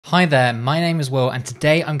Hi there, my name is Will, and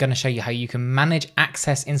today I'm going to show you how you can manage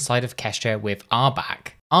access inside of Kestra with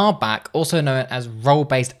RBAC. RBAC, also known as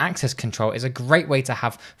role-based access control, is a great way to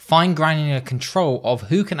have fine granular control of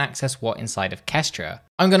who can access what inside of Kestra.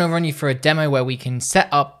 I'm going to run you through a demo where we can set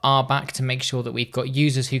up RBAC to make sure that we've got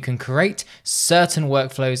users who can create certain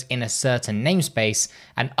workflows in a certain namespace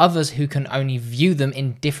and others who can only view them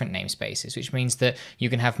in different namespaces, which means that you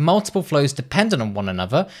can have multiple flows dependent on one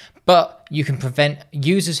another, but you can prevent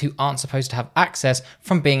users who aren't supposed to have access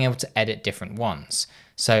from being able to edit different ones.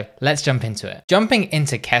 So let's jump into it. Jumping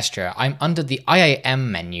into Kestra, I'm under the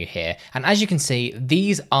IAM menu here, and as you can see,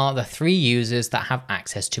 these are the three users that have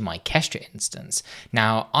access to my Kestra instance.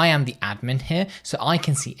 Now, I am the admin here, so I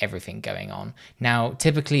can see everything going on. Now,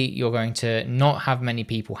 typically, you're going to not have many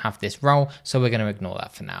people have this role, so we're going to ignore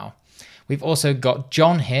that for now. We've also got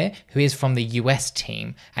John here, who is from the US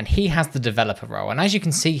team, and he has the developer role. And as you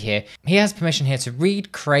can see here, he has permission here to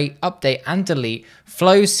read, create, update, and delete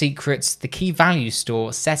flows, secrets, the key value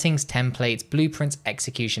store, settings, templates, blueprints,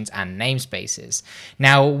 executions, and namespaces.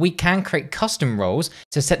 Now, we can create custom roles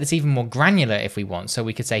to set this even more granular if we want. So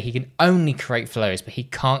we could say he can only create flows, but he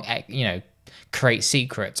can't, create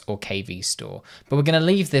secrets or KV store, but we're going to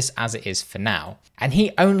leave this as it is for now. And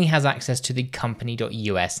he only has access to the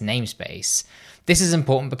company.us namespace. This is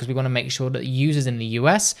important because we want to make sure that users in the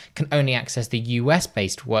US can only access the US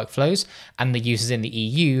based workflows and the users in the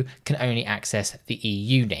EU can only access the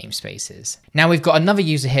EU namespaces. Now we've got another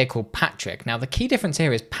user here called Patrick. Now the key difference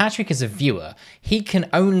here is Patrick is a viewer. He can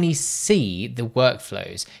only see the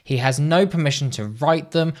workflows. He has no permission to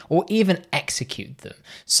write them or even execute them.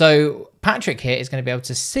 So Patrick here is going to be able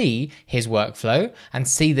to see his workflow and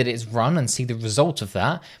see that it's run and see the result of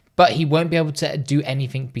that, but he won't be able to do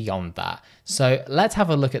anything beyond that. So let's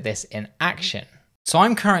have a look at this in action. So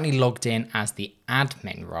I'm currently logged in as the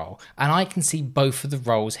admin role, and I can see both of the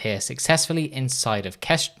roles here successfully inside of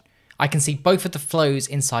Kestra. I can see both of the flows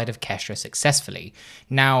inside of Kestra successfully.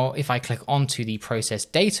 Now, if I click onto the process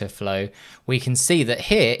data flow, we can see that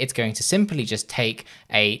here it's going to simply just take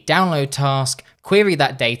a download task, query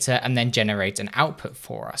that data, and then generate an output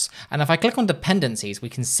for us. And if I click on dependencies, we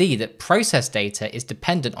can see that process data is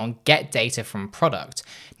dependent on get data from product.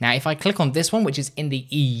 Now, if I click on this one, which is in the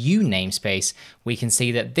EU namespace, we can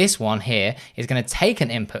see that this one here is going to take an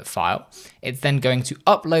input file. It's then going to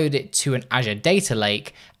upload it to an Azure data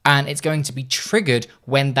lake, and it's going to be triggered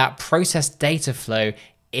when that process data flow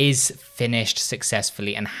is finished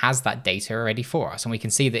successfully and has that data already for us. And we can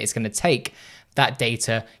see that it's going to take that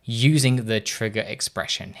data using the trigger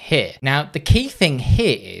expression here. Now, the key thing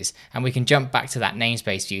here is, and we can jump back to that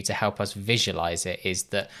namespace view to help us visualize it, is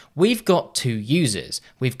that we've got two users.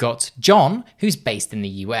 We've got John, who's based in the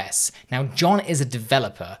US. Now, John is a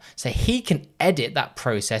developer, so he can edit that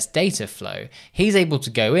process data flow. He's able to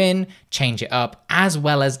go in, change it up, as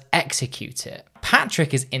well as execute it.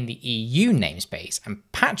 Patrick is in the EU namespace, and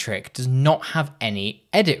Patrick does not have any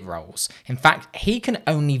edit roles. In fact, he can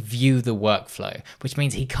only view the workflow, which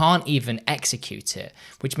means he can't even execute it,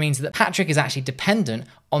 which means that Patrick is actually dependent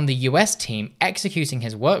on the US team executing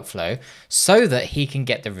his workflow so that he can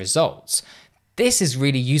get the results. This is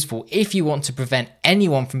really useful if you want to prevent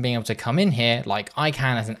anyone from being able to come in here, like I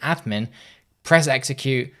can as an admin, press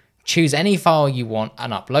execute, choose any file you want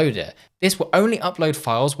and upload it. This will only upload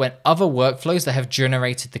files when other workflows that have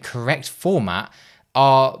generated the correct format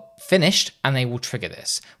are finished, and they will trigger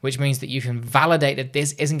this, which means that you can validate that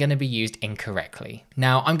this isn't going to be used incorrectly.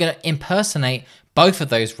 Now, I'm going to impersonate both of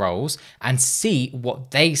those roles and see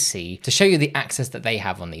what they see to show you the access that they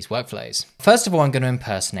have on these workflows. First of all, I'm going to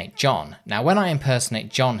impersonate John. Now, when I impersonate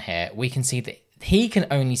John here, we can see that he can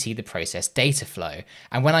only see the process data flow.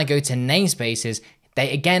 And when I go to namespaces,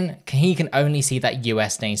 he can only see that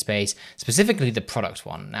US namespace, specifically the product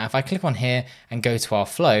one. Now, if I click on here and go to our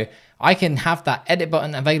flow, I can have that edit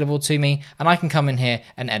button available to me, and I can come in here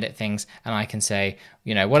and edit things, and I can say,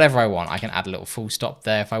 whatever I want. I can add a little full stop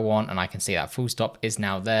there if I want, and I can see that full stop is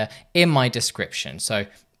now there in my description. So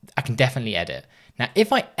I can definitely edit. Now,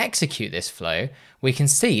 if I execute this flow, we can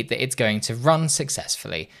see that it's going to run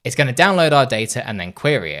successfully. It's going to download our data and then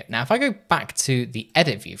query it. Now, if I go back to the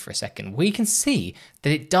edit view for a second, we can see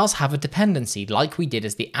that it does have a dependency like we did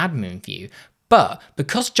as the admin view. But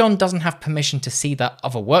because John doesn't have permission to see that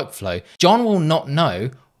other workflow, John will not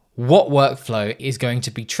know what workflow is going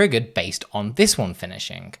to be triggered based on this one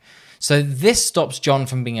finishing. So this stops John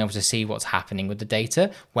from being able to see what's happening with the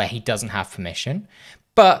data where he doesn't have permission.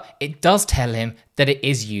 But it does tell him that it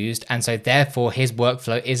is used, and so therefore his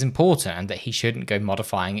workflow is important and that he shouldn't go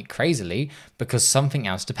modifying it crazily because something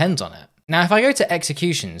else depends on it. Now, if I go to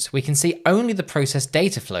executions, we can see only the process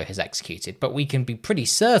data flow has executed, but we can be pretty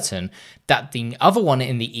certain that the other one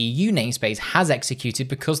in the EU namespace has executed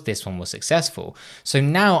because this one was successful. So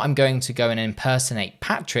now I'm going to go and impersonate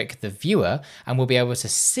Patrick, the viewer, and we'll be able to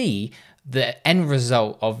see the end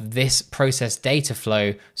result of this process data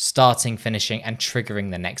flow starting, finishing, and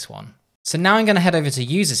triggering the next one. So now I'm going to head over to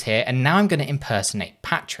users here, and now I'm going to impersonate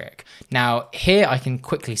Patrick. Now here I can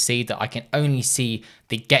quickly see that I can only see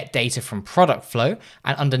the get data from product flow,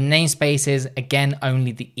 and under namespaces, again,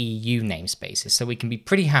 only the EU namespaces. So we can be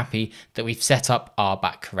pretty happy that we've set up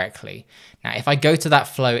RBAC correctly. Now, if I go to that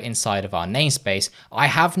flow inside of our namespace, I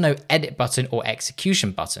have no edit button or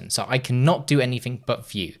execution button, so I cannot do anything but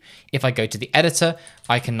view. If I go to the editor,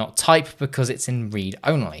 I cannot type because it's in read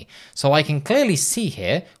only. So I can clearly see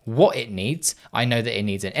here what it needs. I know that it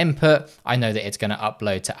needs an input. I know that it's going to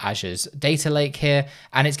upload to Azure's data lake here,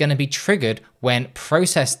 and it's going to be triggered when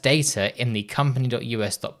process data in the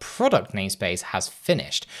company.us.product namespace has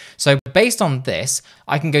finished. So based on this,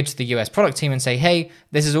 I can go to the US product team and say, hey,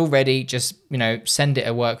 this is all ready. Just, send it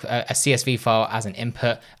a CSV file as an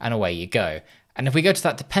input, and away you go. And if we go to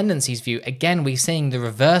that dependencies view, again, we're seeing the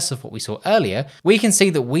reverse of what we saw earlier. We can see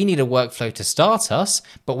that we need a workflow to start us,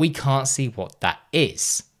 but we can't see what that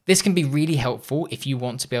is. This can be really helpful if you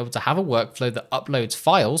want to be able to have a workflow that uploads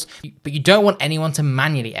files, but you don't want anyone to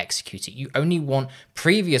manually execute it. You only want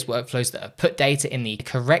previous workflows that have put data in the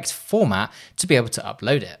correct format to be able to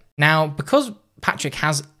upload it. Now, because Patrick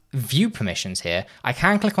has view permissions here, I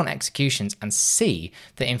can click on executions and see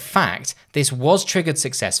that in fact this was triggered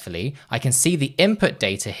successfully. I can see the input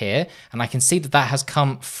data here, and I can see that that has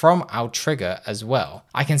come from our trigger as well.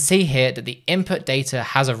 I can see here that the input data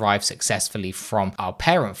has arrived successfully from our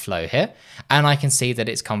parent flow here, and I can see that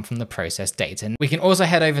it's come from the process data. We can also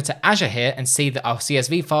head over to Azure here and see that our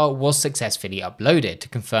CSV file was successfully uploaded to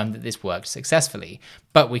confirm that this worked successfully.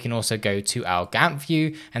 But we can also go to our Gantt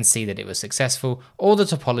view and see that it was successful, or the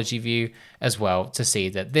topology view as well to see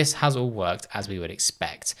that this has all worked as we would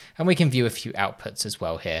expect. And we can view a few outputs as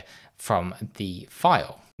well here from the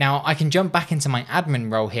file. Now I can jump back into my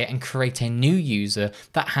admin role here and create a new user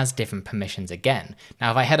that has different permissions again. Now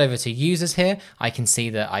if I head over to users here, I can see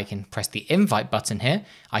that I can press the invite button here.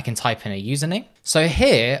 I can type in a username. So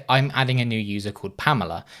here I'm adding a new user called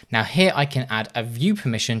Pamela. Now here I can add a view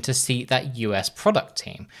permission to see that US product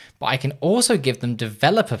team, but I can also give them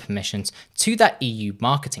developer permissions to that EU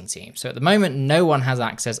marketing team. So at the moment, no one has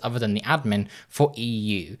access other than the admin for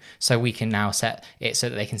EU. So we can now set it so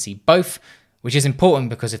that they can see both, which is important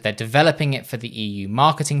because if they're developing it for the EU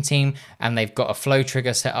marketing team and they've got a flow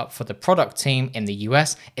trigger set up for the product team in the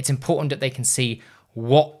US, it's important that they can see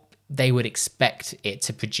what they would expect it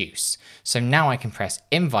to produce. So now I can press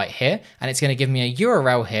invite here, and it's going to give me a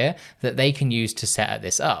URL here that they can use to set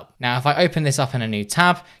this up. Now, if I open this up in a new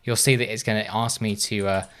tab, you'll see that it's going to ask me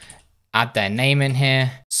to add their name in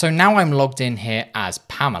here. So now I'm logged in here as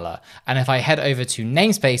Pamela. And if I head over to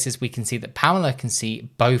namespaces, we can see that Pamela can see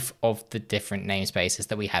both of the different namespaces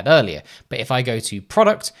that we had earlier. But if I go to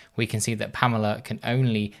product, we can see that Pamela can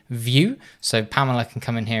only view. So Pamela can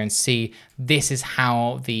come in here and see this is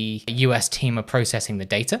how the US team are processing the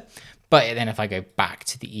data. But then if I go back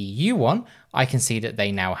to the EU one, I can see that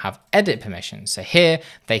they now have edit permissions. So here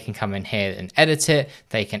they can come in here and edit it,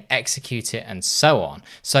 they can execute it, and so on.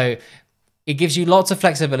 So it gives you lots of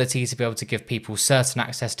flexibility to be able to give people certain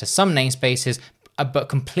access to some namespaces, but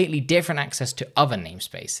completely different access to other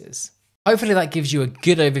namespaces. Hopefully that gives you a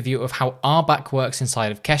good overview of how RBAC works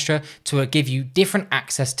inside of Kestra to give you different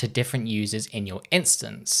access to different users in your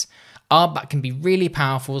instance. RBAC can be really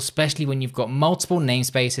powerful, especially when you've got multiple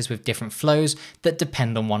namespaces with different flows that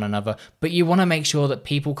depend on one another, but you want to make sure that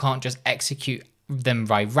people can't just execute them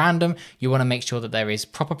by random. You want to make sure that there is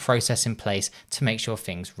proper process in place to make sure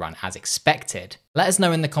things run as expected. Let us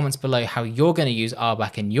know in the comments below how you're going to use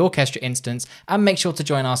RBAC in your Kestra instance, and make sure to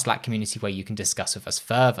join our Slack community where you can discuss with us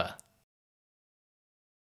further.